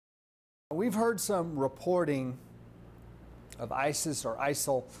We've heard some reporting of ISIS or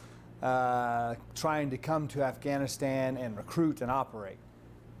ISIL trying to come to Afghanistan and recruit and operate.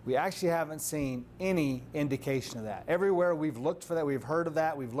 We actually haven't seen any indication of that. Everywhere we've looked for that, we've heard of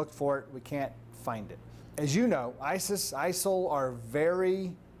that, we've looked for it, we can't find it. As you know, ISIS, ISIL are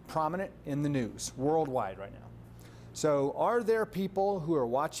very prominent in the news worldwide right now. So are there people who are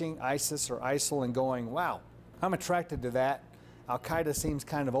watching ISIS or ISIL and going, wow, I'm attracted to that. Al-Qaeda seems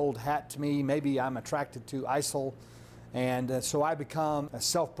kind of old hat to me. Maybe I'm attracted to ISIL. And so I become a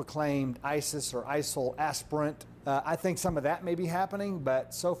self-proclaimed ISIS or ISIL aspirant. I think some of that may be happening,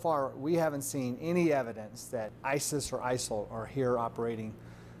 but so far we haven't seen any evidence that ISIS or ISIL are here operating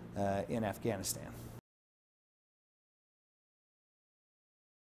in Afghanistan.